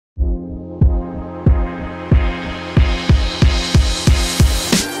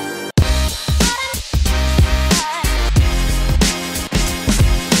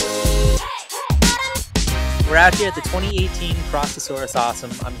out here at the 2018 Crossasaurus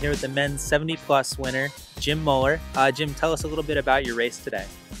Awesome. I'm here with the men's 70-plus winner, Jim Mueller. Jim, tell us a little bit about your race today.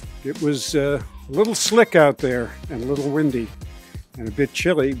 It was a little slick out there and a little windy and a bit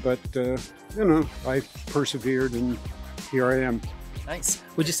chilly, but you know, I persevered and here I am. Nice.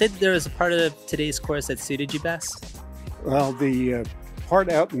 Would you say that there was a part of today's course that suited you best? Well, the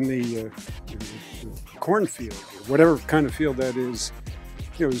part out in the cornfield, or whatever kind of field that is,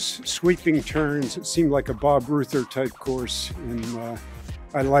 it was sweeping turns. It seemed like a Bob Ruther type course, and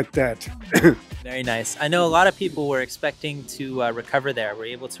I liked that. Very nice. I know a lot of people were expecting to recover there. Were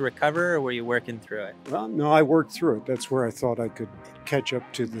you able to recover, or were you working through it? Well, no, I worked through it. That's where I thought I could catch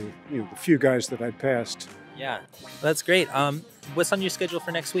up to the the few guys that I passed. Yeah, well, that's great. What's on your schedule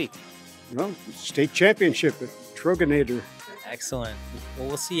for next week? Well, state championship at Troganator. Excellent. Well,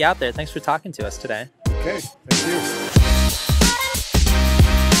 we'll see you out there. Thanks for talking to us today. Okay, thank you.